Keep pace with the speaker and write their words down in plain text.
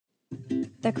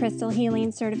The Crystal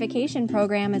Healing Certification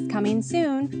Program is coming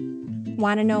soon.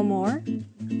 Want to know more?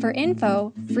 For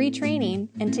info, free training,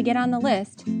 and to get on the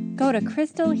list, go to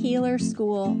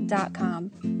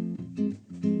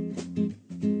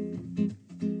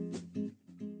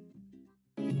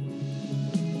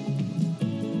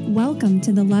crystalhealerschool.com. Welcome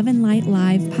to the Love and Light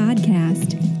Live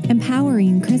podcast,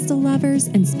 empowering crystal lovers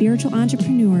and spiritual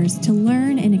entrepreneurs to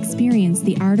learn and experience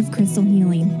the art of crystal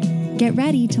healing. Get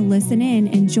ready to listen in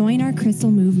and join our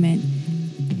crystal movement.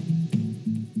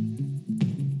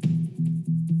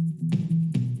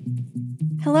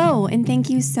 Hello, and thank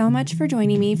you so much for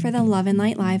joining me for the Love and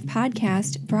Light Live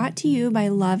podcast brought to you by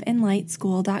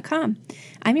loveandlightschool.com.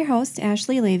 I'm your host,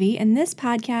 Ashley Levy, and this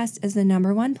podcast is the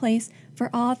 #1 place for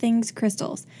all things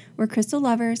crystals, where crystal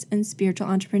lovers and spiritual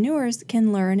entrepreneurs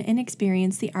can learn and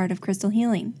experience the art of crystal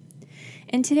healing.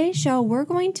 In today's show, we're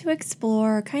going to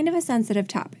explore kind of a sensitive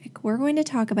topic. We're going to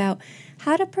talk about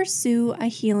how to pursue a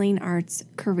healing arts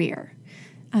career.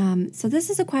 So this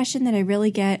is a question that I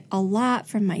really get a lot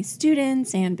from my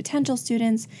students and potential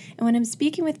students, and when I'm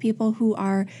speaking with people who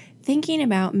are thinking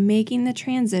about making the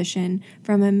transition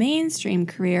from a mainstream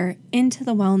career into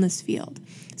the wellness field.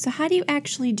 So how do you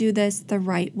actually do this the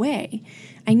right way?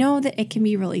 I know that it can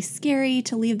be really scary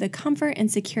to leave the comfort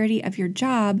and security of your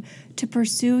job to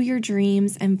pursue your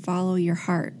dreams and follow your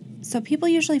heart. So people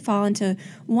usually fall into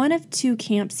one of two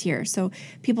camps here. So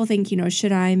people think,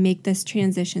 should I make this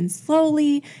transition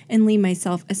slowly and leave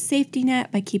myself a safety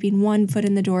net by keeping one foot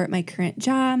in the door at my current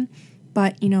job?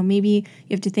 But, maybe you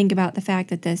have to think about the fact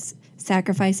that this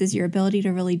sacrifices your ability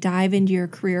to really dive into your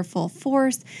career full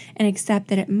force and accept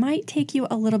that it might take you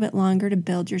a little bit longer to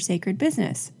build your sacred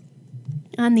business.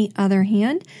 On the other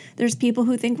hand, there's people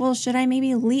who think, well, should I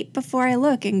maybe leap before I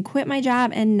look and quit my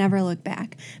job and never look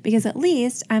back? Because at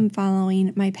least I'm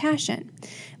following my passion.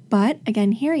 But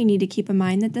again, here you need to keep in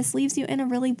mind that this leaves you in a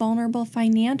really vulnerable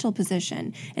financial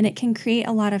position, and it can create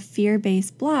a lot of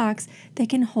fear-based blocks that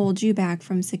can hold you back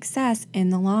from success in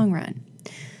the long run.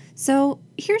 So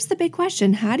here's the big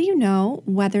question. How do you know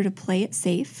whether to play it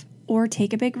safe or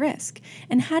take a big risk?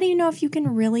 And how do you know if you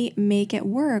can really make it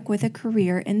work with a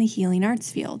career in the healing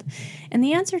arts field? And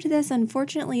the answer to this,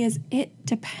 unfortunately, is it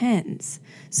depends.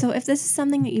 So if this is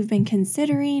something that you've been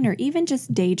considering or even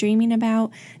just daydreaming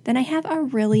about, then I have a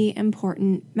really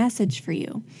important message for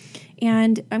you.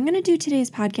 And I'm going to do today's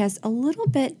podcast a little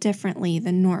bit differently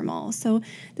than normal. So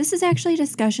this is actually a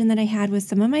discussion that I had with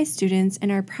some of my students in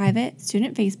our private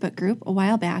student Facebook group a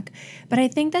while back. But I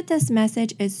think that this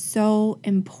message is so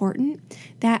important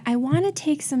that I want to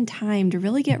take some time to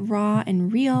really get raw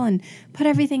and real and put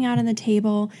everything out on the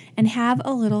table and have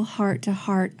a little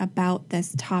heart-to-heart about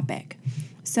this topic.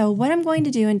 So what I'm going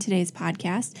to do in today's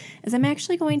podcast is I'm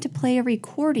actually going to play a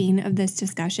recording of this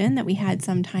discussion that we had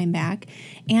some time back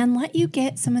and let you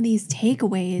get some of these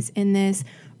takeaways in this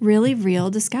really real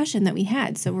discussion that we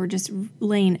had. So we're just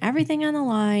laying everything on the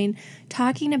line,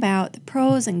 talking about the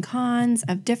pros and cons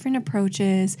of different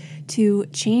approaches to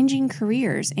changing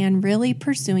careers and really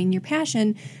pursuing your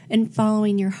passion and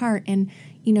following your heart and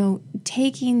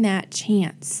taking that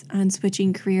chance on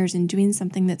switching careers and doing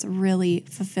something that's really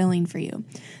fulfilling for you.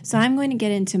 So I'm going to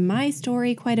get into my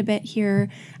story quite a bit here.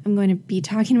 I'm going to be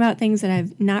talking about things that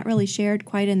I've not really shared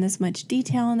quite in this much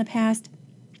detail in the past.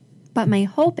 But my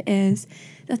hope is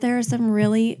that there are some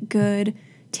really good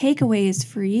takeaways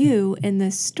for you in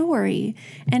this story.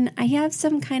 And I have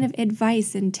some kind of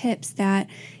advice and tips that,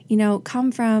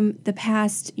 come from the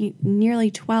past nearly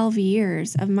 12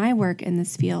 years of my work in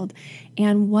this field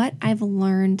and what I've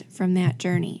learned from that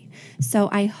journey. So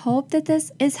I hope that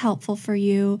this is helpful for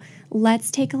you.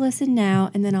 Let's take a listen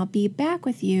now, and then I'll be back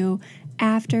with you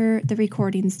after the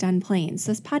recording's done playing.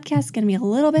 So this podcast is going to be a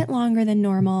little bit longer than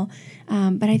normal,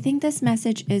 but I think this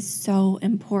message is so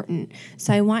important.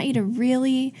 So I want you to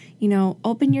really,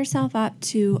 open yourself up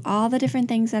to all the different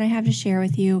things that I have to share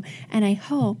with you, and I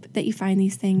hope that you find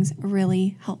these things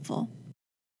really helpful.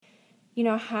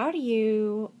 How do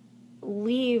you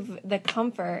leave the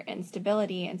comfort and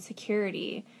stability and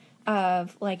security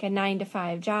of like a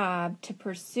 9-to-5 job to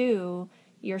pursue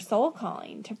your soul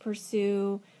calling, to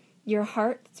pursue your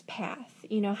heart's path?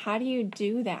 How do you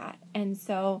do that? And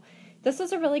so this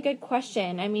was a really good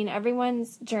question. I mean,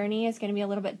 everyone's journey is going to be a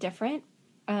little bit different.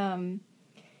 And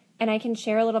I can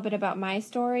share a little bit about my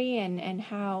story and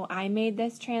how I made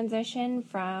this transition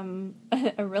from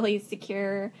a really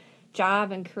secure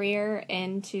job and career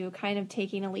into kind of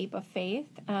taking a leap of faith,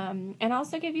 and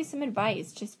also give you some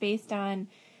advice just based on,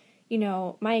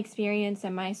 my experience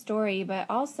and my story, but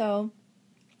also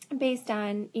based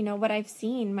on, what I've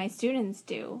seen my students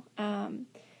do.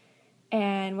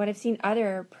 and what I've seen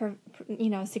other,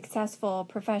 successful,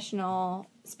 professional,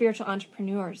 spiritual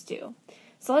entrepreneurs do.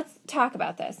 So let's talk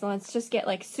about this. So let's just get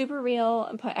like super real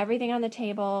and put everything on the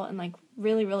table and like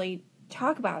really, really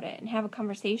talk about it and have a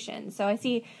conversation. So I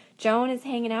see Joan is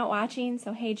hanging out watching.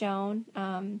 So hey, Joan.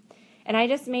 And I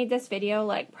just made this video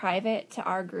like private to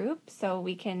our group so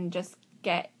we can just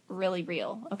get really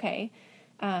real. Okay.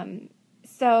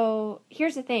 So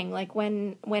here's the thing, like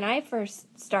when I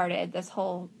first started this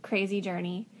whole crazy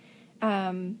journey,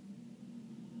 and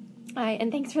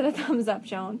thanks for the thumbs up,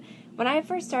 Joan. When I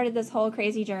first started this whole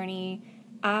crazy journey,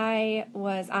 I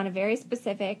was on a very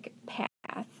specific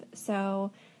path.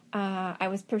 So I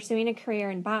was pursuing a career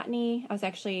in botany. I was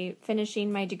actually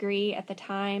finishing my degree at the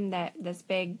time that this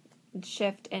big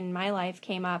shift in my life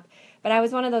came up. But I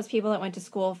was one of those people that went to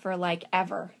school for like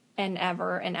ever and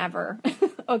ever and ever.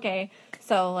 Okay,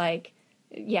 so like,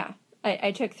 yeah,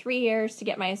 I took 3 years to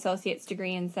get my associate's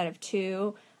degree instead of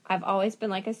 2. I've always been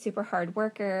like a super hard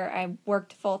worker. I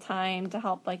worked full time to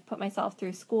help like put myself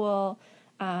through school.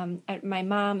 My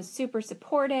mom is super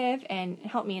supportive and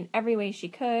helped me in every way she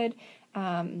could.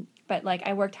 But like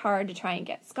I worked hard to try and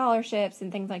get scholarships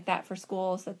and things like that for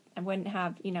school so I wouldn't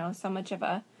have, so much of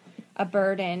a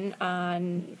burden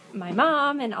on my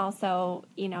mom, and also,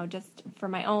 just for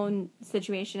my own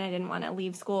situation, I didn't want to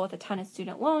leave school with a ton of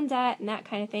student loan debt and that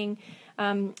kind of thing.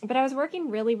 But I was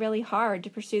working really, really hard to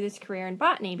pursue this career in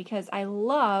botany because I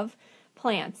love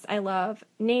plants. I love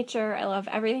nature. I love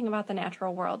everything about the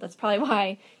natural world. That's probably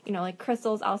why, like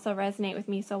crystals also resonate with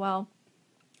me so well.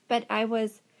 But I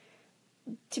was,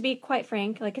 to be quite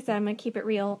frank, like I said, I'm going to keep it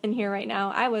real in here right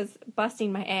now. I was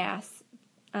busting my ass,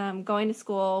 going to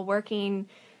school, working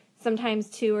sometimes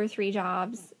 2 or 3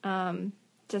 jobs,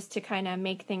 just to kind of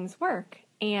make things work.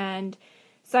 And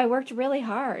so I worked really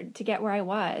hard to get where I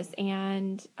was,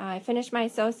 and I finished my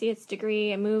associate's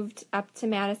degree. I moved up to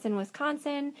Madison,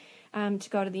 Wisconsin, to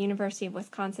go to the University of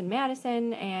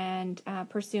Wisconsin-Madison and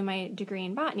pursue my degree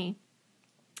in botany.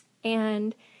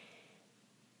 And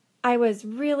I was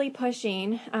really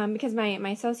pushing, because my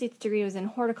associate's degree was in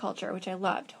horticulture, which I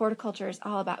loved. Horticulture is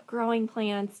all about growing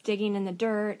plants, digging in the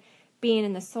dirt, being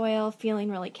in the soil,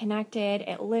 feeling really connected.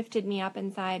 It lifted me up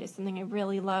inside. It's something I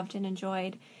really loved and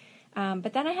enjoyed.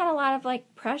 But then I had a lot of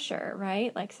like pressure,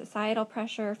 right? Like societal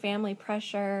pressure, family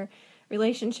pressure,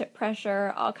 relationship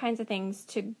pressure, all kinds of things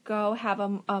to go have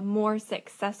a more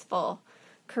successful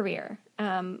career.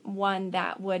 One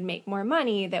that would make more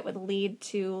money, that would lead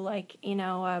to like,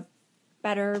 a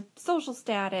better social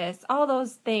status, all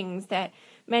those things that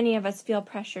many of us feel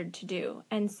pressured to do.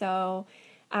 And so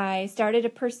I started to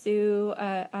pursue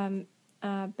a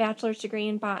bachelor's degree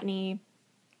in botany.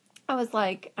 I was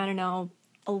like, I don't know,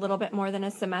 a little bit more than a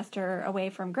semester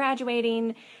away from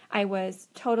graduating. I was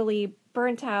totally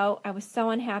burnt out. I was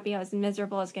so unhappy. I was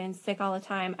miserable. I was getting sick all the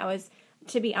time.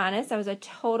 To be honest, I was a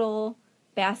total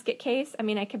basket case. I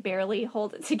mean, I could barely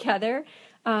hold it together.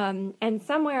 And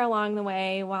somewhere along the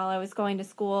way, while I was going to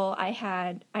school,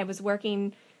 I was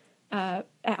working at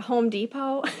Home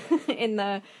Depot in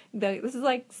this is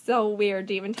like so weird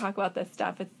to even talk about this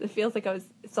stuff. It feels like it was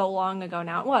so long ago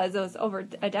now. It was over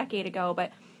a decade ago,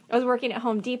 but I was working at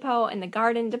Home Depot in the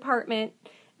garden department.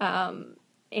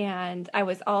 And I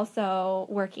was also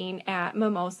working at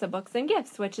Mimosa Books and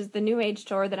Gifts, which is the new age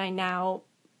store that I now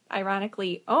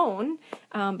ironically own.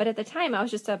 But at the time, I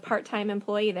was just a part-time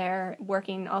employee there,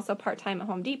 working also part-time at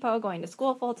Home Depot, going to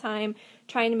school full-time,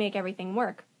 trying to make everything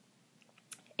work.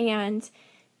 And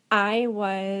I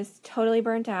was totally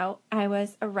burnt out. I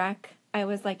was a wreck. I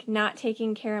was like not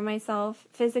taking care of myself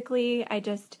physically.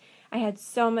 I had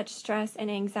so much stress and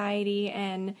anxiety,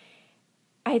 and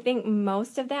I think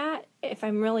most of that, if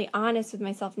I'm really honest with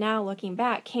myself now looking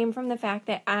back, came from the fact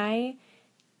that I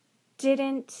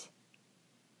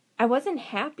wasn't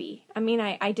happy. I mean,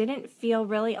 I didn't feel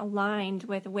really aligned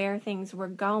with where things were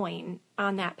going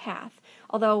on that path.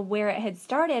 Although where it had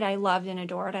started, I loved and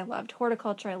adored. I loved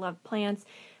horticulture. I loved plants.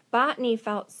 Botany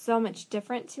felt so much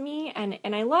different to me,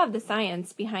 and I love the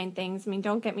science behind things. I mean,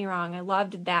 don't get me wrong. I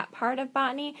loved that part of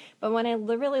botany, but when I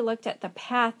really looked at the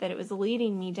path that it was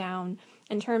leading me down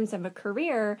in terms of a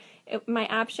career, my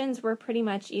options were pretty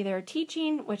much either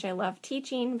teaching, which I love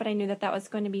teaching, but I knew that was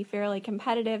going to be fairly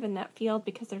competitive in that field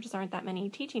because there just aren't that many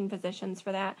teaching positions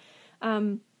for that,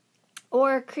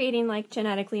 or creating like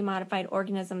genetically modified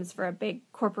organisms for a big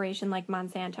corporation like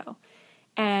Monsanto.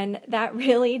 And that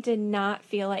really did not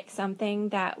feel like something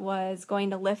that was going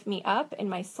to lift me up in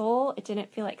my soul. It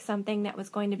didn't feel like something that was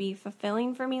going to be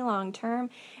fulfilling for me long term.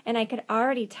 And I could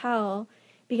already tell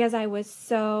because I was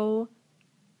so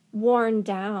worn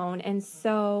down and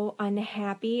so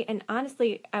unhappy. And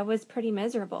honestly, I was pretty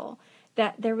miserable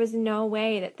that there was no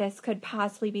way that this could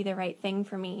possibly be the right thing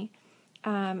for me.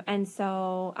 And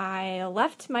so I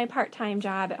left my part-time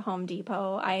job at Home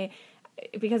Depot.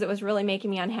 Because it was really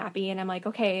making me unhappy, and I'm like,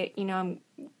 okay,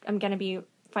 I'm going to be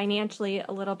financially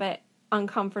a little bit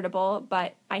uncomfortable,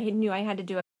 but I knew I had to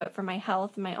do it for my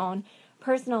health and my own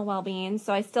personal well-being.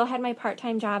 So I still had my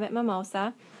part-time job at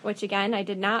Mimosa, which again, I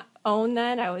did not own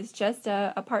then. I was just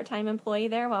a part-time employee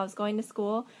there while I was going to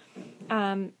school.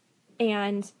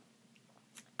 And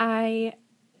I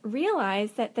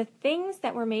realized that the things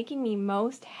that were making me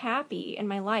most happy in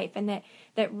my life and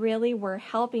that really were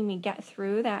helping me get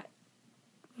through that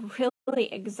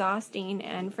really exhausting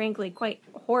and frankly quite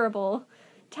horrible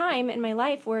time in my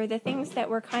life were the things that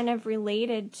were kind of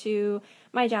related to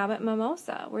my job at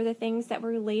Mimosa, were the things that were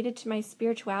related to my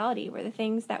spirituality, were the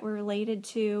things that were related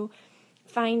to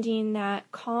finding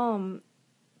that calm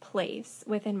place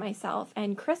within myself.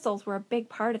 And crystals were a big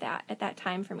part of that at that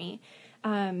time for me.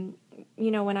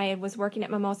 When I was working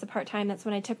at Mimosa part-time, that's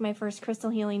when I took my first crystal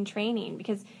healing training,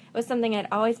 because it was something I'd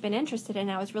always been interested in.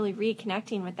 I was really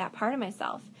reconnecting with that part of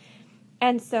myself.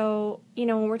 And so,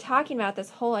 when we're talking about this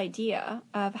whole idea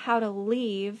of how to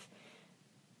leave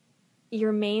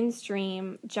your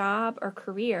mainstream job or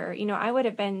career, I would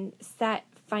have been set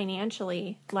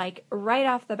financially, like right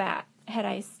off the bat, had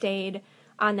I stayed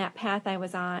on that path I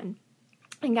was on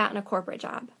and gotten a corporate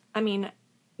job. I mean,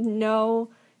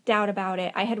 no doubt about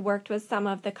it. I had worked with some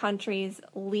of the country's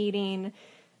leading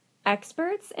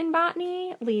experts in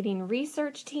botany, leading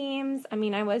research teams. I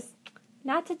mean, I was,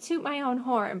 not to toot my own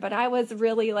horn, but I was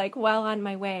really well on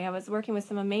my way. I was working with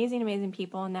some amazing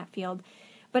people in that field,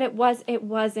 but it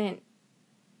wasn't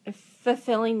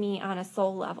fulfilling me on a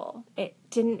soul level. It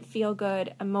didn't feel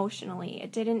good emotionally.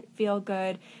 It didn't feel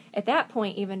good at that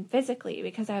point, even physically,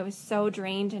 because I was so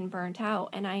drained and burnt out.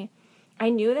 And I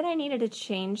knew that I needed to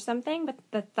change something, but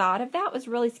the thought of that was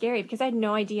really scary because I had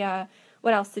no idea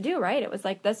what else to do, right? It was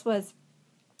like this was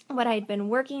what I'd been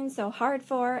working so hard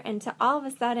for, and to all of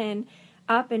a sudden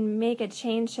up and make a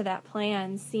change to that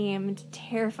plan seemed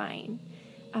terrifying.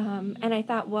 And I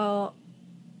thought, well,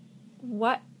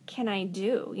 what can I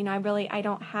do? I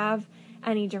don't have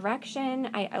any direction.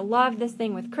 I love this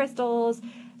thing with crystals.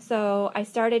 So I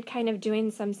started kind of doing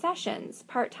some sessions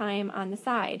part-time on the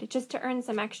side just to earn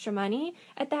some extra money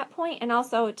at that point, and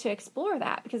also to explore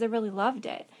that because I really loved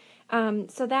it.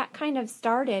 So that kind of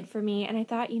started for me, and I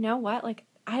thought, you know what,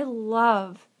 I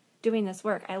love doing this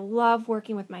work. I love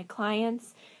working with my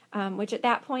clients, which at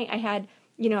that point I had,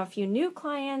 a few new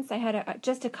clients. I had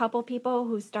just a couple people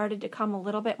who started to come a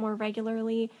little bit more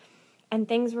regularly, and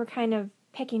things were kind of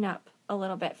picking up a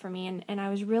little bit for me, and I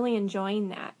was really enjoying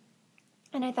that.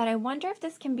 And I thought, I wonder if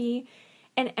this can be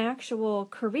an actual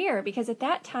career, because at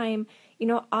that time,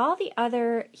 all the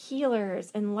other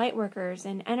healers and light workers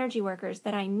and energy workers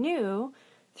that I knew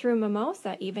through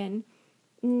Mimosa even,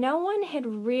 no one had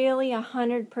really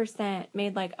 100%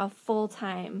 made a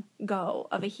full-time go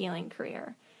of a healing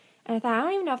career. And I thought, I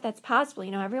don't even know if that's possible.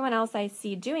 Everyone else I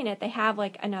see doing it, they have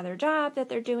another job that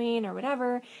they're doing or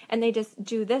whatever, and they just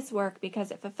do this work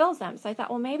because it fulfills them. So I thought,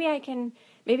 well, maybe I can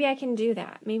do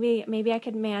that. Maybe I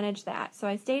could manage that. So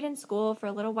I stayed in school for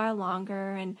a little while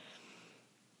longer and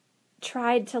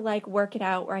tried to work it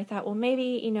out, where I thought, well,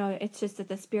 maybe, it's just that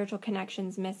the spiritual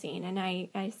connection's missing, and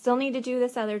I still need to do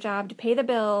this other job to pay the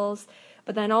bills,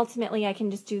 but then ultimately I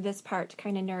can just do this part to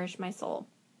kind of nourish my soul.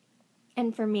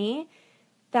 And for me,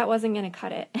 that wasn't going to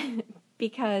cut it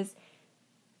because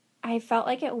I felt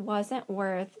like it wasn't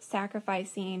worth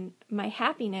sacrificing my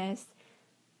happiness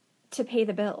to pay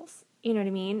the bills. You know what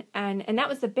I mean? And that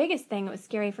was the biggest thing that was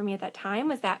scary for me at that time,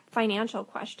 was that financial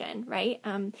question, right?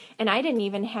 And I didn't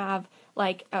even have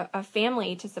a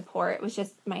family to support. It was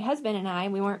just my husband and I.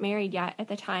 We weren't married yet at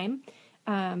the time.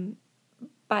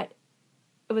 But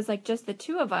it was just the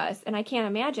two of us, and I can't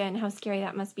imagine how scary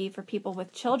that must be for people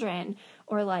with children,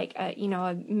 or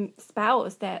a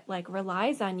spouse that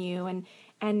relies on you,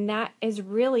 and that is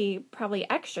really probably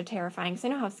extra terrifying, because I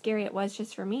know how scary it was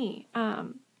just for me.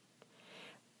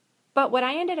 But what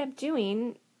I ended up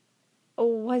doing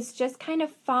was just kind of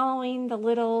following the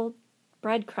little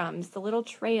breadcrumbs, the little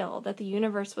trail that the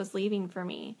universe was leaving for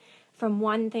me, from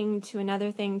one thing to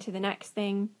another thing to the next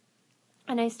thing.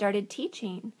 And I started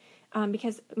teaching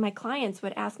because my clients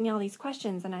would ask me all these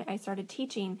questions, and I started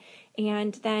teaching.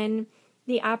 And then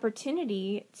the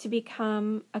opportunity to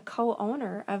become a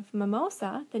co-owner of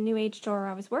Mimosa, the New Age store where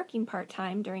I was working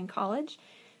part-time during college,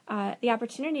 the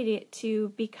opportunity to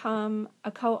become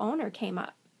a co-owner came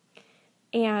up.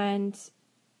 And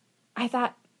I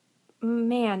thought,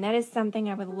 man, that is something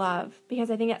I would love,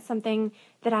 because I think that's something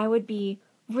that I would be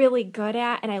really good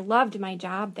at, and I loved my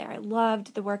job there. I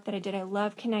loved the work that I did. I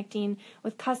loved connecting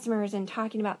with customers and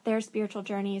talking about their spiritual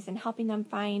journeys and helping them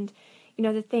find,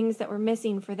 the things that were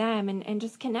missing for them, and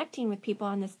just connecting with people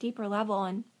on this deeper level.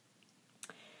 And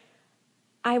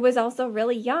I was also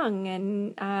really young,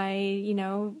 and I,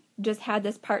 just had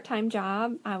this part-time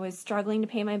job. I was struggling to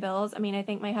pay my bills. I mean, I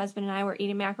think my husband and I were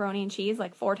eating macaroni and cheese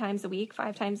like 4 times a week,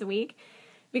 5 times a week,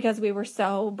 because we were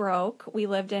so broke. We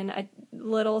lived in a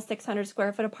little 600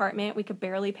 square foot apartment. We could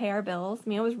barely pay our bills. I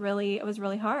mean, it was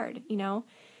really hard,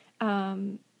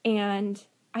 and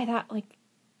I thought, like,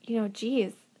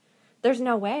 geez, there's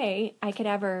no way I could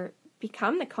ever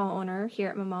become the co-owner here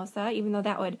at Mimosa, even though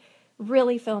that would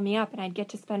really fill me up and I'd get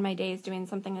to spend my days doing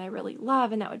something that I really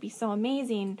love, and that would be so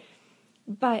amazing.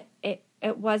 But it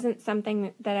wasn't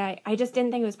something that I just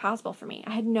didn't think it was possible for me.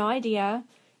 I had no idea,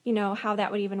 how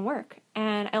that would even work.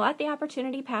 And I let the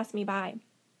opportunity pass me by.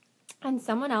 And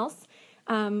someone else,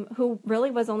 who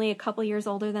really was only a couple years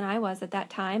older than I was at that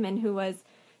time, and who was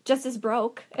just as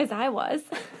broke as I was,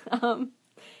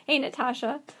 hey,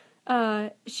 Natasha,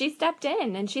 she stepped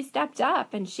in and she stepped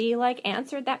up, and she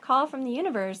answered that call from the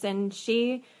universe, and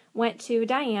she went to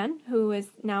Diane, who is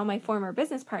now my former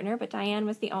business partner, but Diane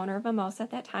was the owner of Mimosa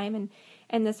at that time.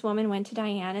 And this woman went to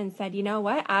Diane and said, you know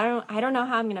what, I don't know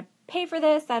how I'm going to pay for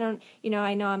this. I know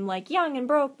I'm young and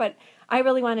broke, but I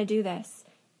really want to do this.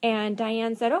 And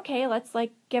Diane said, okay, let's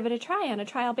give it a try on a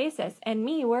trial basis. And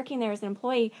me working there as an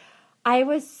employee, I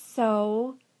was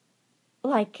so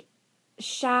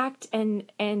shocked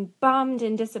and bummed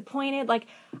and disappointed.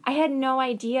 I had no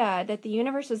idea that the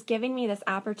universe was giving me this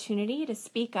opportunity to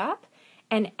speak up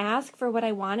and ask for what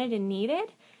I wanted and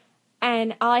needed.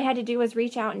 And all I had to do was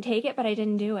reach out and take it, but I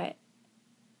didn't do it.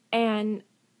 And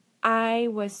I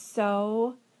was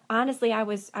honestly, I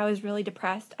was really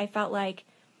depressed. I felt like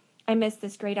I missed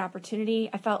this great opportunity.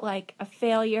 I felt like a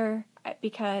failure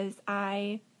because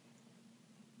I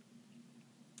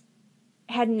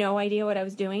had no idea what I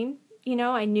was doing.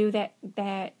 I knew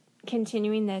that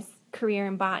continuing this career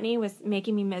in botany was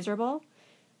making me miserable,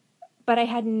 but I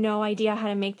had no idea how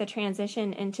to make the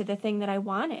transition into the thing that I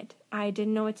wanted. I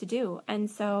didn't know what to do. And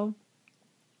so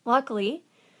luckily,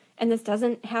 and this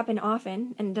doesn't happen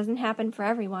often, and it doesn't happen for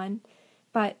everyone,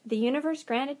 but the universe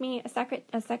granted me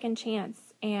a second chance,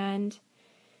 and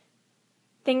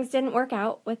things didn't work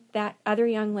out with that other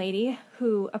young lady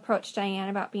who approached Diane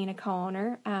about being a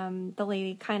co-owner. The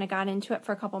lady kind of got into it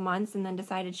for a couple months and then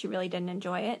decided she really didn't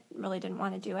enjoy it, really didn't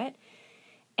want to do it.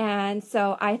 And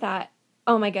so I thought,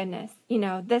 oh my goodness,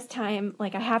 this time, I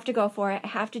have to go for it. I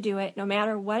have to do it. No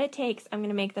matter what it takes, I'm going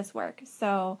to make this work.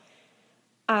 So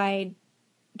I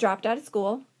dropped out of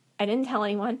school. I didn't tell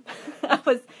anyone. I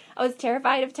was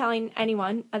terrified of telling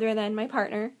anyone other than my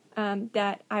partner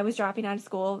that I was dropping out of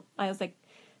school. I was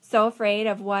so afraid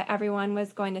of what everyone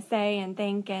was going to say and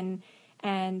think, and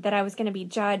that I was going to be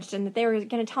judged, and that they were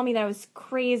going to tell me that I was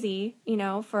crazy,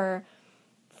 for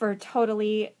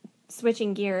totally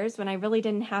switching gears when I really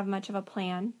didn't have much of a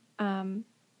plan. I'm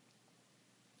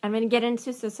going to get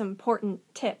into some important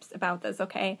tips about this,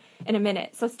 okay, in a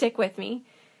minute, so stick with me.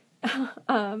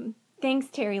 Thanks,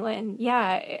 Terry Lynn.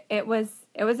 Yeah, it was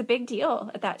a big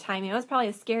deal at that time. It was probably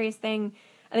the scariest thing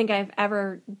I think I've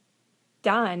ever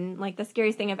done, the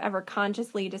scariest thing I've ever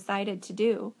consciously decided to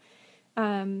do.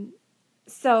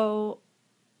 So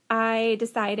I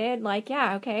decided,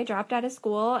 yeah, okay, I dropped out of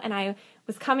school, and I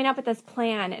was coming up with this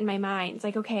plan in my mind.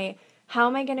 It's okay, how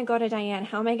am I going to go to Diane?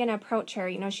 How am I going to approach her?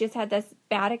 She just had this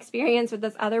bad experience with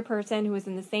this other person who was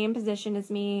in the same position as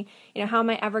me. How am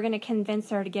I ever going to convince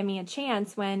her to give me a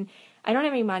chance when I don't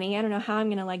have any money? I don't know how I'm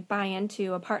going to buy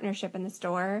into a partnership in the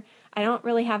store. I don't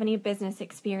really have any business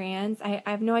experience. I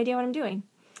have no idea what I'm doing.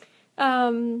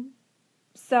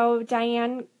 So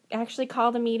Diane actually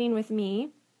called a meeting with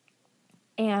me,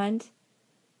 and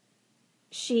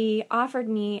she offered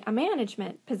me a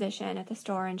management position at the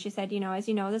store. And she said, as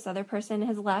you know, this other person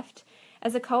has left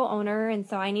as a co-owner, and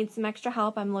so I need some extra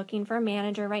help. I'm looking for a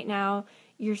manager right now.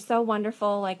 You're so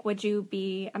wonderful. Would you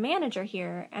be a manager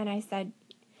here? And I said,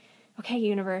 okay,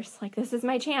 universe, this is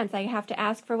my chance. I have to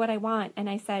ask for what I want. And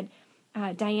I said,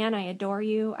 Diane, I adore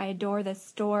you. I adore this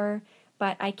store,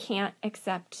 but I can't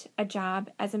accept a job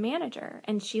as a manager.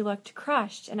 And she looked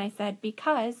crushed. And I said,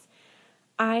 because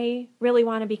I really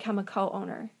want to become a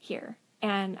co-owner here,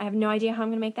 and I have no idea how I'm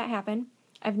going to make that happen.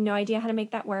 I have no idea how to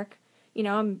make that work.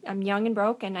 I'm young and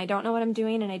broke, and I don't know what I'm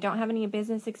doing, and I don't have any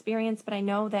business experience, but I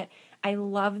know that I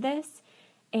love this,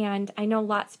 and I know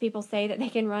lots of people say that they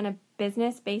can run a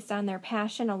business based on their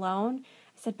passion alone.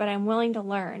 I said, but I'm willing to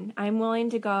learn. I'm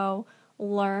willing to go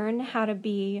learn how to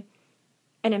be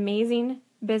an amazing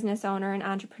business owner and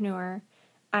entrepreneur.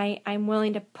 I'm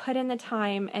willing to put in the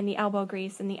time and the elbow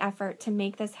grease and the effort to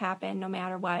make this happen no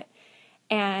matter what.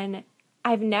 And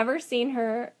I've never seen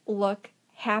her look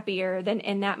happier than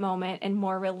in that moment and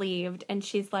more relieved. And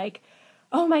she's like,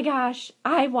 oh my gosh,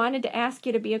 I wanted to ask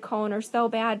you to be a co-owner so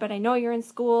bad, but I know you're in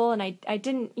school and I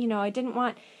didn't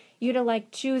want you to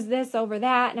like choose this over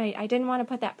that. And I didn't want to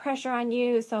put that pressure on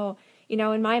you. So,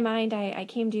 in my mind, I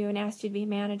came to you and asked you to be a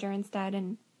manager instead.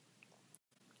 And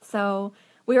so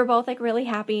we were both like really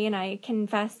happy, and I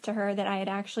confessed to her that I had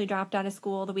actually dropped out of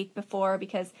school the week before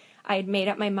because I had made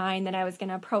up my mind that I was going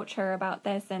to approach her about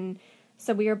this. And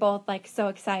so we were both like so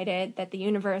excited that the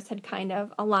universe had kind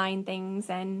of aligned things,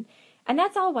 and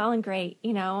that's all well and great,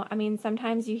 I mean,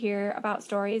 sometimes you hear about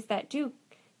stories that do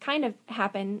kind of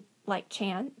happen like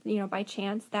chance, by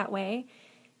chance that way.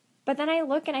 But then I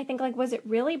look and I think, like, was it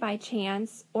really by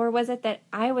chance, or was it that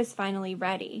I was finally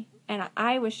ready and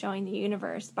I was showing the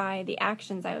universe by the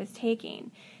actions I was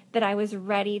taking that I was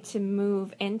ready to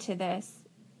move into this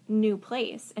new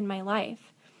place in my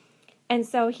life? And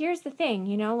so here's the thing,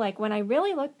 like when I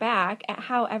really look back at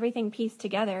how everything pieced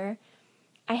together,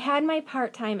 I had my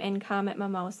part-time income at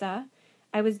Mimosa.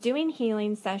 I was doing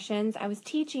healing sessions. I was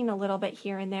teaching a little bit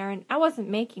here and there, and I wasn't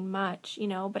making much,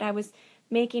 but I was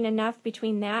making enough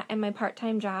between that and my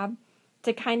part-time job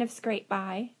to kind of scrape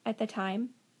by at the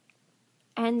time.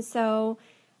 And so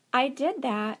I did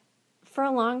that for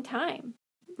a long time,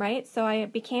 right? So I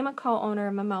became a co-owner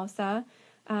of Mimosa.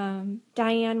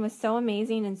 Diane was so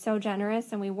amazing and so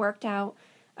generous, and we worked out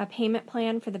a payment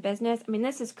plan for the business. I mean,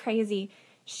 this is crazy.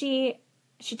 She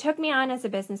took me on as a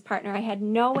business partner. I had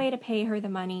no way to pay her the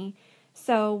money.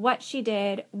 So what she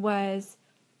did was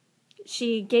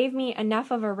she gave me enough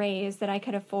of a raise that I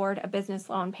could afford a business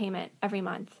loan payment every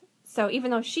month. So even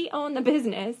though she owned the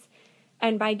business,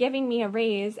 and by giving me a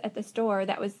raise at the store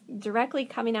that was directly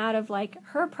coming out of like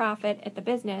her profit at the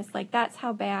business, like that's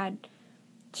how bad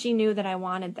she knew that I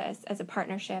wanted this as a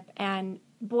partnership. And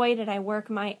boy, did I work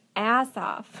my ass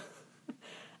off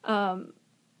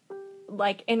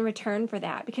like in return for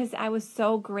that, because I was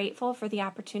so grateful for the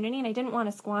opportunity and I didn't want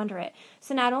to squander it.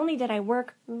 So not only did I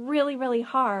work really, really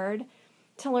hard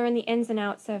to learn the ins and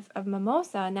outs of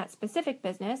Mimosa and that specific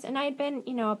business, and I had been,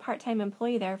 a part-time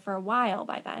employee there for a while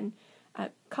by then, a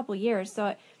couple years.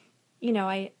 So,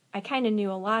 I kind of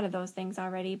knew a lot of those things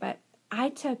already, but I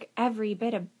took every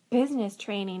bit of business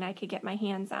training I could get my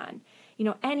hands on.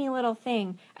 Any little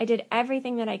thing. I did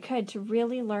everything that I could to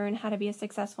really learn how to be a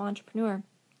successful entrepreneur.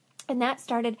 And that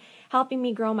started helping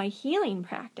me grow my healing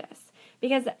practice,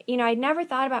 because, I'd never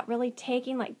thought about really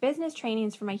taking like business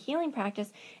trainings for my healing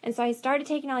practice. And so I started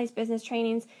taking all these business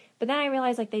trainings, but then I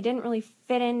realized like they didn't really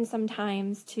fit in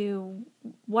sometimes to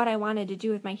what I wanted to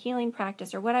do with my healing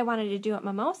practice or what I wanted to do at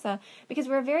Mimosa, because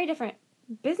we're very different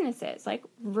businesses. Like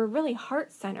we're really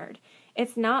heart-centered.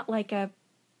 It's not like a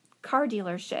car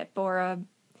dealership or a,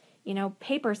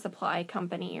 paper supply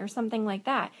company or something like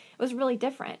that. It was really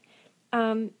different.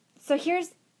 So here's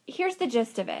the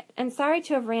gist of it. And sorry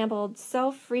to have rambled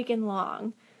so freaking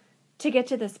long to get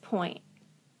to this point.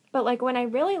 But like when I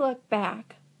really look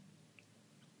back,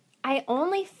 I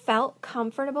only felt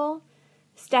comfortable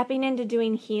stepping into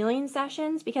doing healing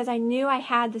sessions because I knew I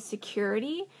had the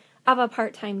security of a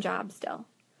part-time job still.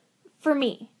 For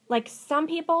me, like some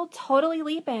people totally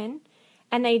leap in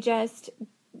and they just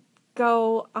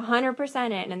go 100%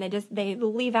 in, and they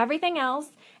leave everything else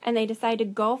and they decide to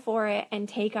go for it and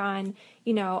take on,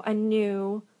 a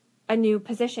new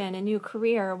position, a new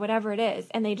career, whatever it is,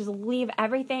 and they just leave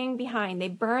everything behind. They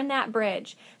burn that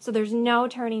bridge, so there's no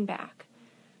turning back.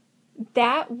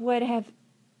 That would have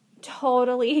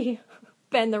totally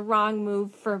been the wrong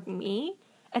move for me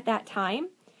at that time.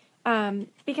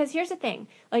 Because here's the thing,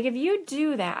 like if you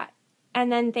do that and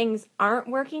then things aren't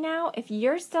working out, if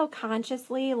you're still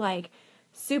consciously like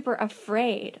super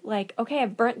afraid, like, okay,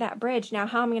 I've burnt that bridge. Now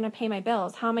how am I going to pay my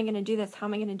bills? How am I going to do this? How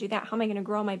am I going to do that? How am I going to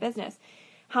grow my business?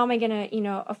 How am I going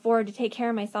to, afford to take care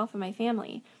of myself and my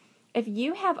family? If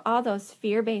you have all those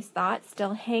fear-based thoughts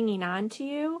still hanging on to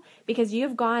you because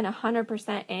you've gone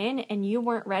 100% in and you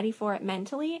weren't ready for it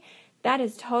mentally, that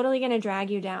is totally going to drag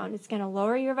you down. It's going to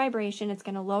lower your vibration. It's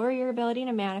going to lower your ability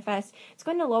to manifest. It's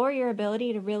going to lower your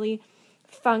ability to really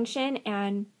function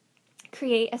and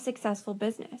create a successful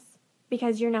business,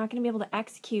 because you're not going to be able to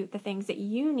execute the things that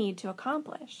you need to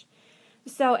accomplish.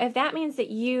 So if that means that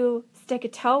you stick a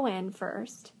toe in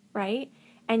first, right,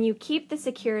 and you keep the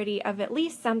security of at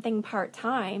least something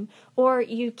part-time, or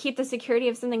you keep the security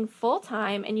of something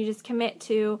full-time and you just commit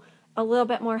to a little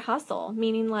bit more hustle,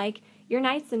 meaning like your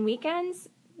nights and weekends,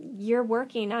 you're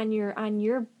working on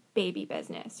your baby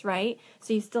business, right?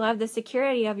 So you still have the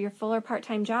security of your full or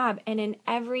part-time job, and in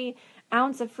every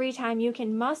ounce of free time you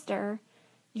can muster,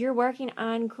 you're working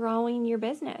on growing your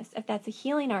business. If that's a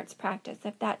healing arts practice,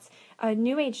 if that's a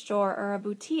new age store or a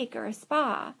boutique or a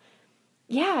spa.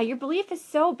 Yeah, your belief is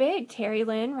so big, Terry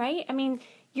Lynn, right? I mean,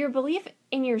 your belief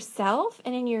in yourself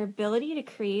and in your ability to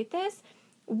create this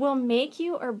will make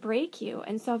you or break you.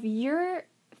 And so if you're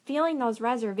feeling those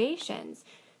reservations,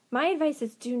 my advice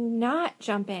is do not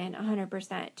jump in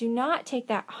 100%. Do not take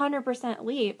that 100%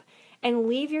 leap and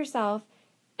leave yourself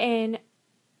in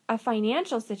a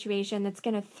financial situation that's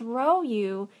going to throw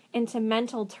you into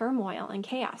mental turmoil and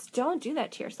chaos. Don't do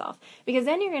that to yourself, because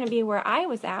then you're going to be where I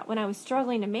was at when I was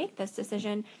struggling to make this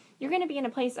decision. You're going to be in a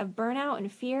place of burnout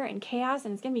and fear and chaos,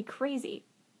 and it's going to be crazy.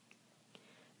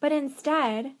 But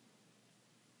instead,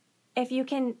 if you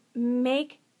can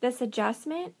make this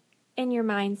adjustment in your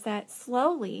mindset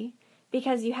slowly,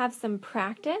 because you have some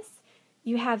practice,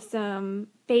 you have some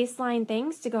baseline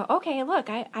things to go, okay, look,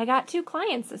 I got 2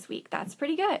 clients this week. That's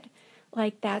pretty good.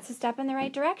 Like, that's a step in the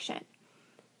right direction.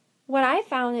 What I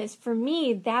found is, for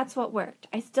me, that's what worked.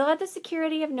 I still had the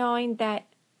security of knowing that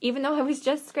even though I was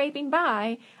just scraping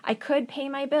by, I could pay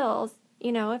my bills.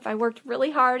 You know, if I worked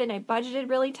really hard and I budgeted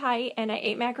really tight and I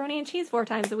ate macaroni and cheese 4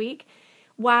 times a week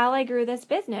while I grew this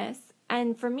business.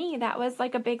 And for me, that was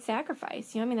like a big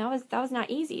sacrifice. You know, I mean, that was not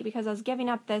easy, because I was giving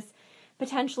up this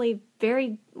potentially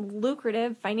very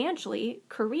lucrative financially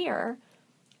career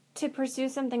to pursue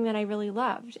something that I really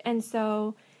loved. And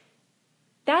so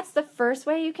that's the first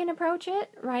way you can approach it,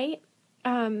 right?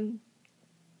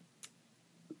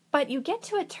 But you get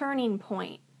to a turning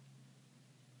point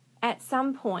at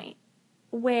some point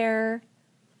where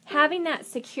having that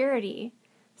security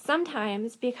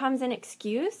sometimes becomes an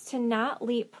excuse to not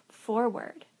leap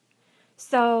forward.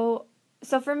 So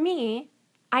for me,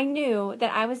 I knew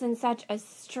that I was in such a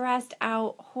stressed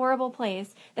out, horrible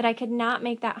place that I could not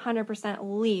make that 100%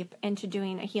 leap into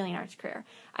doing a healing arts career.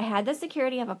 I had the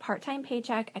security of a part-time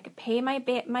paycheck. I could pay my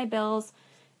bills,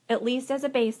 at least as a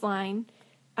baseline.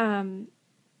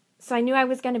 So I knew I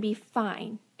was going to be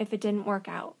fine if it didn't work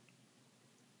out.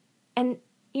 And,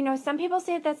 you know, some people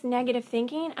say that's negative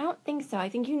thinking. I don't think so. I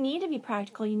think you need to be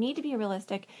practical. You need to be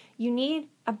realistic. You need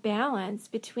a balance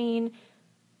between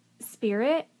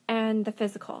spirit and the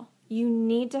physical. You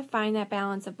need to find that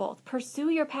balance of both. Pursue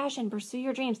your passion, pursue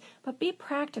your dreams, but be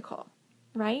practical,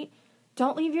 right?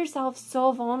 Don't leave yourself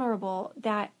so vulnerable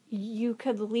that you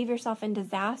could leave yourself in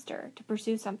disaster to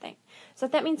pursue something. So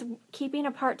if that means keeping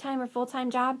a part-time or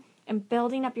full-time job and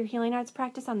building up your healing arts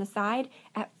practice on the side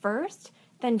at first,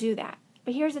 then do that.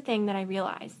 But here's the thing that I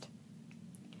realized.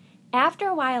 After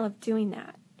a while of doing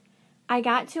that, I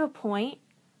got to a point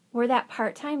where that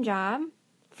part-time job,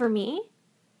 for me,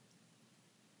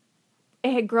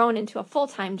 it had grown into a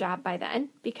full-time job by then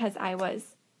because I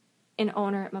was an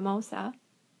owner at Mimosa.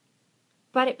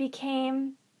 But it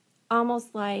became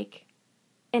almost like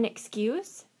an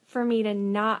excuse for me to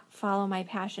not follow my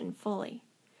passion fully.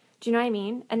 Do you know what I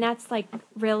mean? And that's like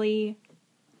really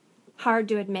hard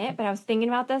to admit, but I was thinking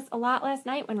about this a lot last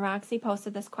night when Roxy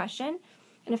posted this question.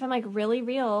 And if I'm like really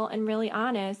real and really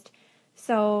honest,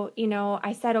 so, you know,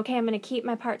 I said, okay, I'm going to keep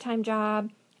my part-time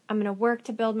job. I'm going to work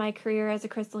to build my career as a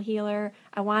crystal healer.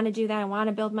 I want to do that. I want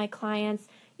to build my clients.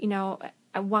 You know,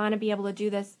 I want to be able to do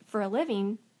this for a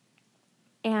living.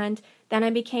 And then I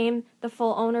became the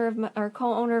full owner of, or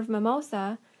co-owner of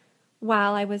Mimosa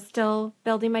while I was still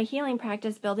building my healing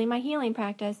practice.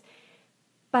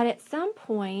 But at some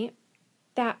point,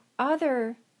 that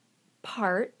other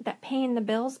part, that paying the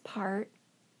bills part,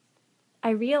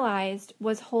 I realized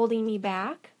was holding me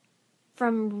back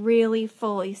from really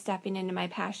fully stepping into my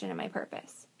passion and my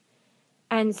purpose.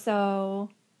 And so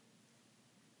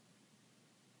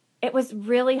it was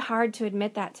really hard to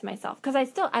admit that to myself, because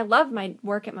I love my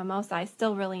work at Mimosa. I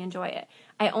still really enjoy it.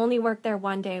 I only work there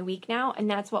 1 day a week now, and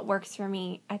that's what works for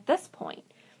me at this point.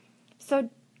 So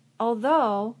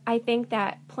although I think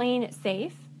that playing it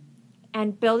safe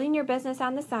and building your business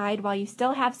on the side while you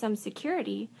still have some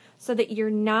security so that you're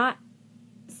not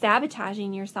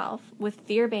sabotaging yourself with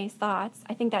fear-based thoughts,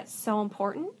 I think that's so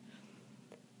important.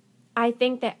 I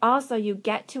think that also you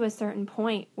get to a certain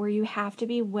point where you have to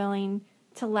be willing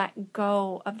to let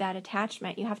go of that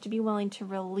attachment. You have to be willing to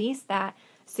release that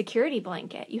security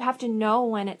blanket. You have to know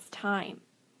when it's time.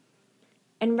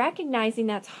 And recognizing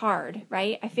that's hard,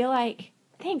 right? I feel like,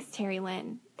 thanks, Terry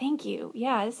Lynn. Thank you.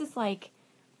 Yeah, this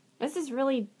is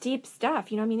really deep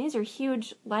stuff. You know, I mean, these are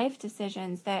huge life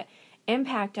decisions that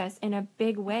impact us in a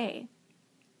big way.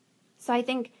 So I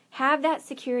think have that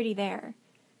security there,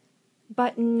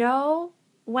 but know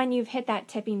when you've hit that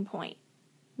tipping point.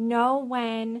 Know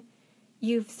when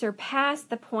you've surpassed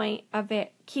the point of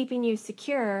it keeping you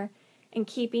secure and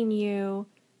keeping you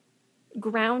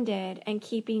grounded and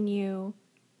keeping you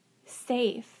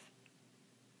safe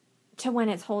to when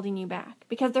it's holding you back.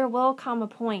 Because there will come a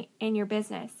point in your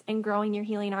business and growing your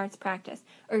healing arts practice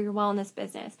or your wellness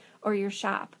business or your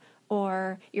shop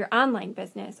or your online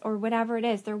business or whatever it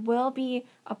is. There will be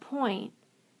a point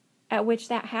at which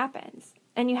that happens.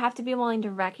 And you have to be willing to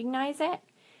recognize it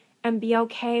and be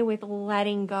okay with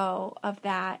letting go of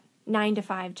that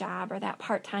 9-to-5 job or that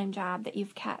part-time job that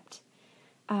you've kept.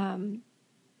 And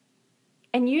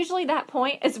usually that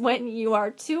point is when you are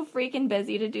too freaking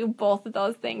busy to do both of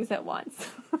those things at once.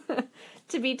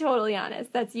 To be totally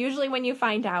honest, that's usually when you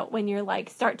find out, when you're like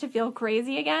start to feel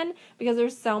crazy again because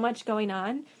there's so much going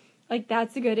on. Like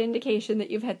that's a good indication that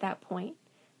you've hit that point.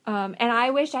 And I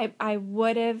wish I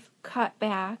would have cut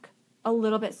back a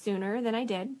little bit sooner than I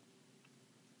did.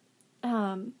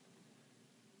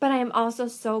 But I am also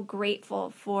so grateful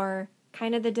for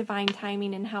kind of the divine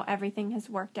timing and how everything has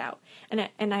worked out.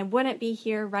 And I wouldn't be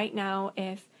here right now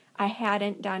if I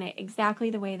hadn't done it exactly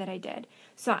the way that I did.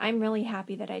 So I'm really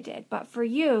happy that I did. But for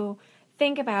you,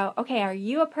 think about, okay, are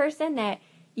you a person that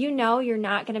you know you're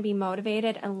not going to be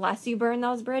motivated unless you burn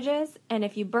those bridges? And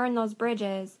if you burn those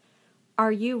bridges,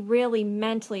 are you really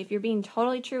mentally, if you're being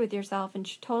totally true with yourself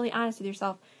and totally honest with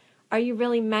yourself, are you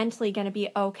really mentally going to be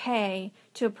okay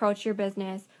to approach your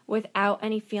business without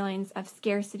any feelings of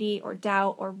scarcity or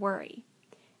doubt or worry?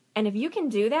 And if you can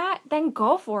do that, then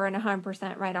go for it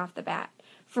 100% right off the bat.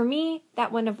 For me,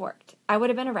 that wouldn't have worked. I would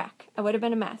have been a wreck. I would have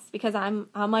been a mess because I'm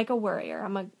like a worrier.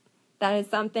 That is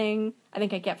something I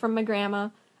think I get from my grandma.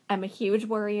 I'm a huge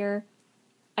worrier.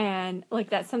 And like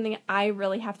that's something I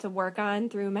really have to work on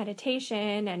through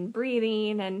meditation and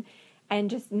breathing and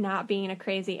just not being a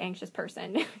crazy anxious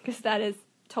person because that is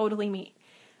totally me.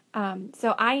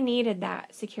 So I needed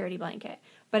that security blanket.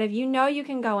 But if you know you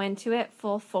can go into it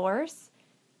full force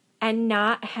and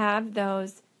not have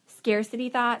those scarcity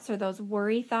thoughts or those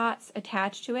worry thoughts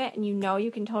attached to it and you know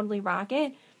you can totally rock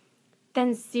it,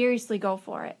 then seriously go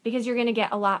for it because you're going to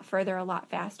get a lot further a lot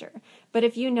faster. But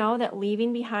if you know that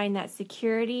leaving behind that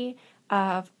security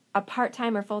of a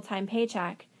part-time or full-time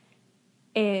paycheck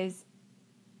is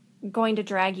going to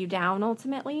drag you down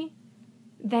ultimately,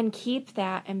 then keep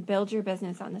that and build your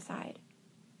business on the side.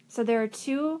 So there are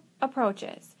two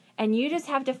approaches, and you just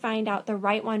have to find out the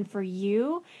right one for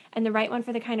you and the right one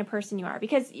for the kind of person you are.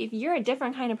 Because if you're a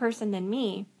different kind of person than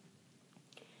me,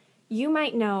 you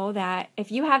might know that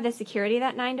if you have the security of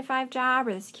that 9-to-5 job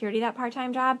or the security of that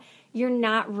part-time job, you're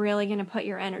not really going to put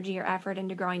your energy or effort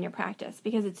into growing your practice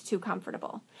because it's too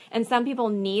comfortable. And some people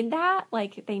need that,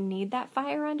 like they need that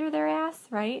fire under their ass,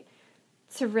 right?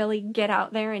 To really get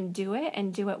out there and do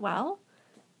it well.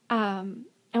 And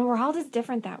we're all just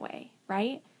different that way,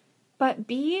 right? But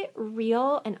be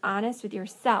real and honest with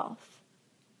yourself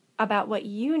about what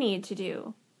you need to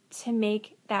do to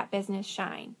make that business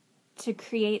shine, to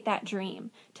create that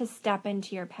dream, to step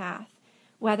into your path,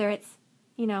 whether it's,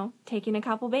 taking a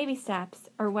couple baby steps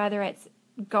or whether it's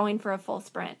going for a full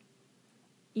sprint.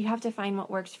 You have to find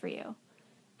what works for you.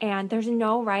 And there's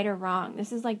no right or wrong.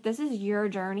 This is your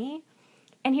journey.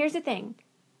 And here's the thing.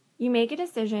 You make a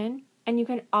decision and you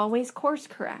can always course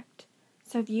correct.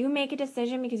 So if you make a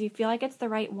decision because you feel like it's the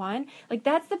right one, like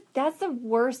that's the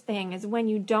worst thing is when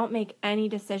you don't make any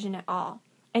decision at all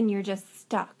and you're just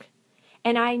stuck.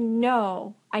 And I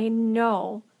know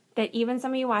that even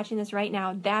some of you watching this right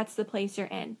now, that's the place you're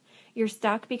in. You're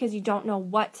stuck because you don't know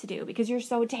what to do, because you're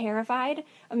so terrified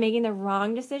of making the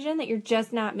wrong decision that you're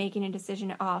just not making a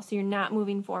decision at all. So you're not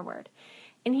moving forward.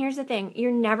 And here's the thing.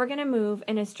 You're never going to move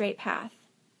in a straight path,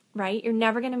 right? You're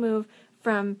never going to move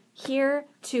from here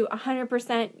to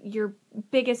 100% your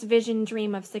biggest vision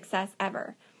dream of success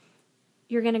ever.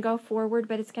 You're going to go forward,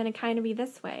 but it's going to kind of be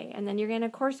this way. And then you're going to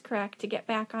course correct to get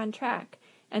back on track.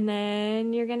 And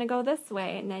then you're going to go this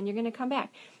way, and then you're going to come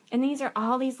back. And these are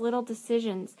all these little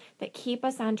decisions that keep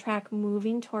us on track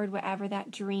moving toward whatever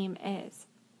that dream is.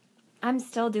 I'm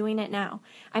still doing it now.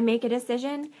 I make a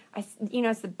decision.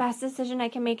 It's the best decision I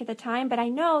can make at the time, but I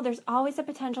know there's always a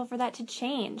potential for that to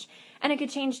change. And it could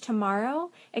change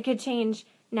tomorrow. It could change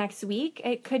next week.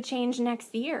 It could change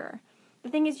next year. The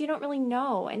thing is, you don't really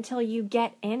know until you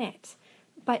get in it.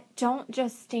 But don't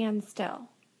just stand still.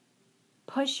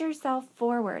 Push yourself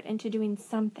forward into doing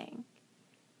something.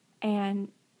 And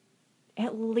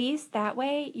at least that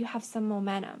way, you have some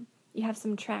momentum. You have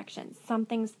some traction.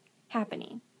 Something's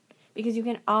happening. Because you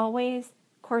can always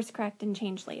course correct and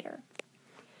change later.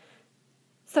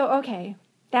 So, okay,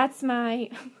 that's my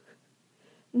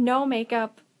no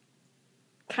makeup,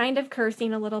 kind of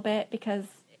cursing a little bit because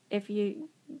if you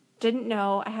didn't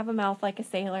know, I have a mouth like a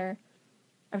sailor.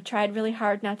 I've tried really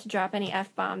hard not to drop any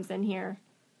F-bombs in here.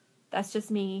 That's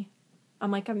just me.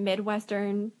 I'm like a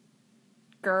Midwestern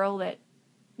girl that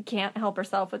can't help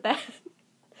herself with that.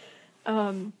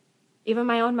 Even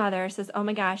my own mother says, "Oh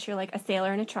my gosh, you're like a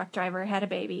sailor and a truck driver had a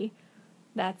baby."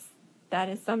 That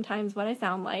is sometimes what I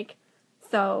sound like.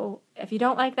 So if you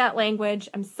don't like that language,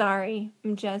 I'm sorry.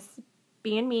 I'm just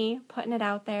being me, putting it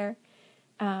out there.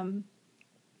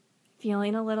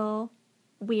 Feeling a little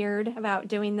weird about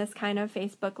doing this kind of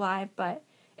Facebook Live, but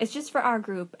it's just for our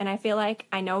group, and I feel like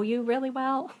I know you really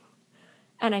well,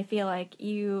 and I feel like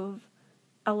you've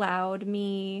allowed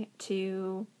me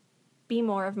to be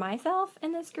more of myself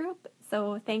in this group,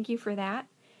 so thank you for that.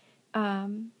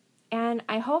 And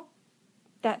I hope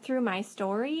that through my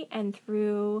story and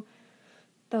through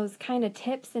those kind of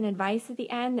tips and advice at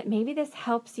the end, that maybe this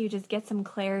helps you just get some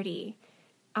clarity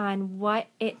on what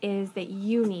it is that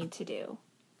you need to do.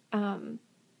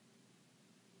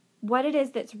 What it is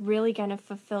that's really going to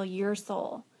fulfill your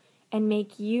soul and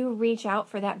make you reach out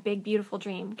for that big, beautiful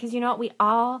dream. Because you know what? We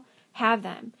all have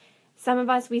them. Some of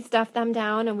us, we stuff them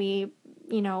down and we,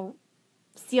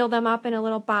 seal them up in a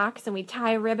little box and we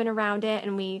tie a ribbon around it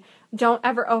and we don't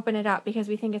ever open it up because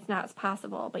we think it's not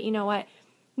possible. But you know what?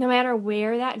 No matter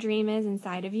where that dream is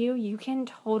inside of you, you can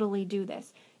totally do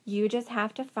this. You just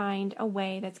have to find a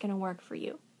way that's going to work for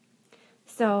you.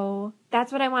 So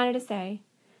that's what I wanted to say.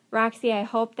 Roxy, I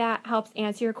hope that helps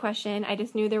answer your question. I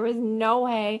just knew there was no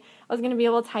way I was going to be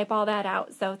able to type all that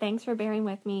out. So thanks for bearing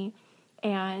with me.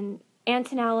 And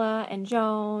Antonella and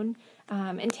Joan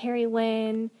and Terry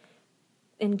Lynn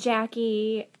and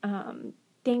Jackie,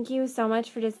 thank you so much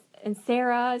for just, and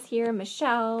Sarah is here,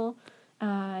 Michelle,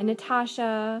 and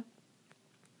Natasha.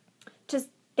 Just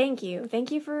thank you.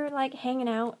 Thank you for hanging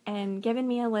out and giving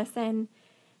me a listen.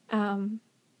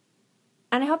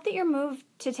 And I hope that you're moved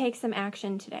to take some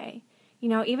action today.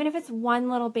 Even if it's one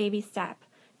little baby step,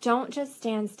 don't just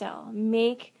stand still.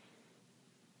 Make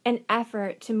an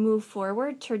effort to move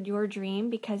forward toward your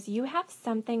dream because you have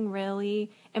something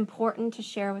really important to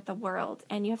share with the world.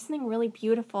 And you have something really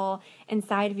beautiful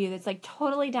inside of you that's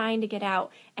totally dying to get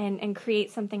out and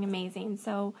create something amazing.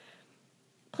 So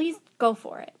please go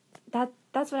for it.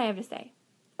 That's what I have to say.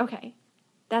 Okay,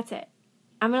 that's it.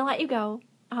 I'm going to let you go.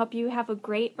 I hope you have a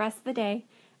great rest of the day.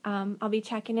 I'll be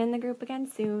checking in the group again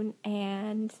soon.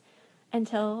 And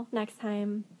until next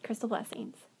time, crystal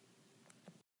blessings.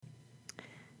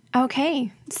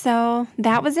 Okay, so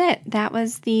that was it. That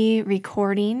was the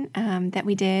recording that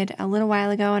we did a little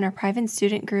while ago in our private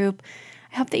student group.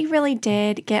 I hope that you really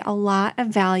did get a lot of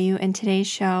value in today's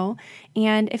show.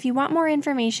 And if you want more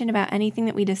information about anything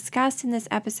that we discussed in this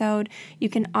episode, you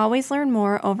can always learn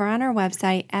more over on our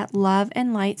website at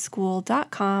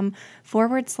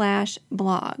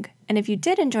loveandlightschool.com/blog. And if you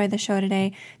did enjoy the show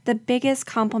today, the biggest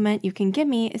compliment you can give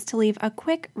me is to leave a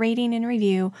quick rating and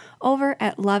review over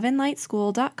at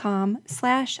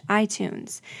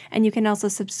loveandlightschool.com/iTunes. And you can also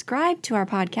subscribe to our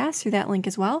podcast through that link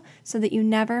as well so that you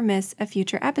never miss a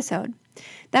future episode.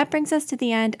 That brings us to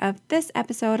the end of this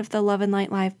episode of the Love and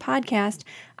Light Live podcast.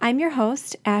 I'm your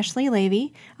host, Ashley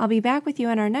Levy. I'll be back with you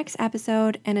on our next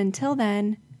episode, and until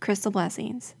then, crystal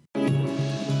blessings.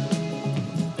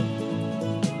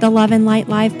 The Love and Light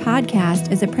Live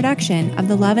podcast is a production of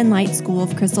the Love and Light School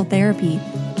of Crystal Therapy.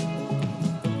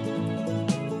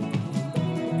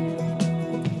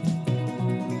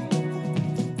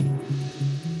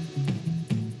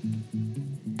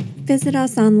 Visit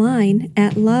us online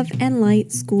at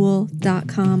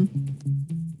loveandlightschool.com.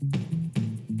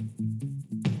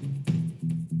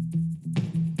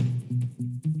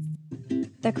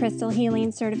 The Crystal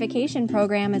Healing Certification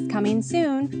Program is coming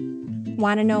soon.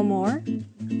 Want to know more?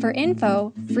 For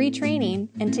info, free training,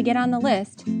 and to get on the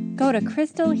list, go to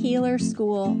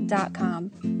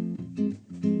crystalhealerschool.com.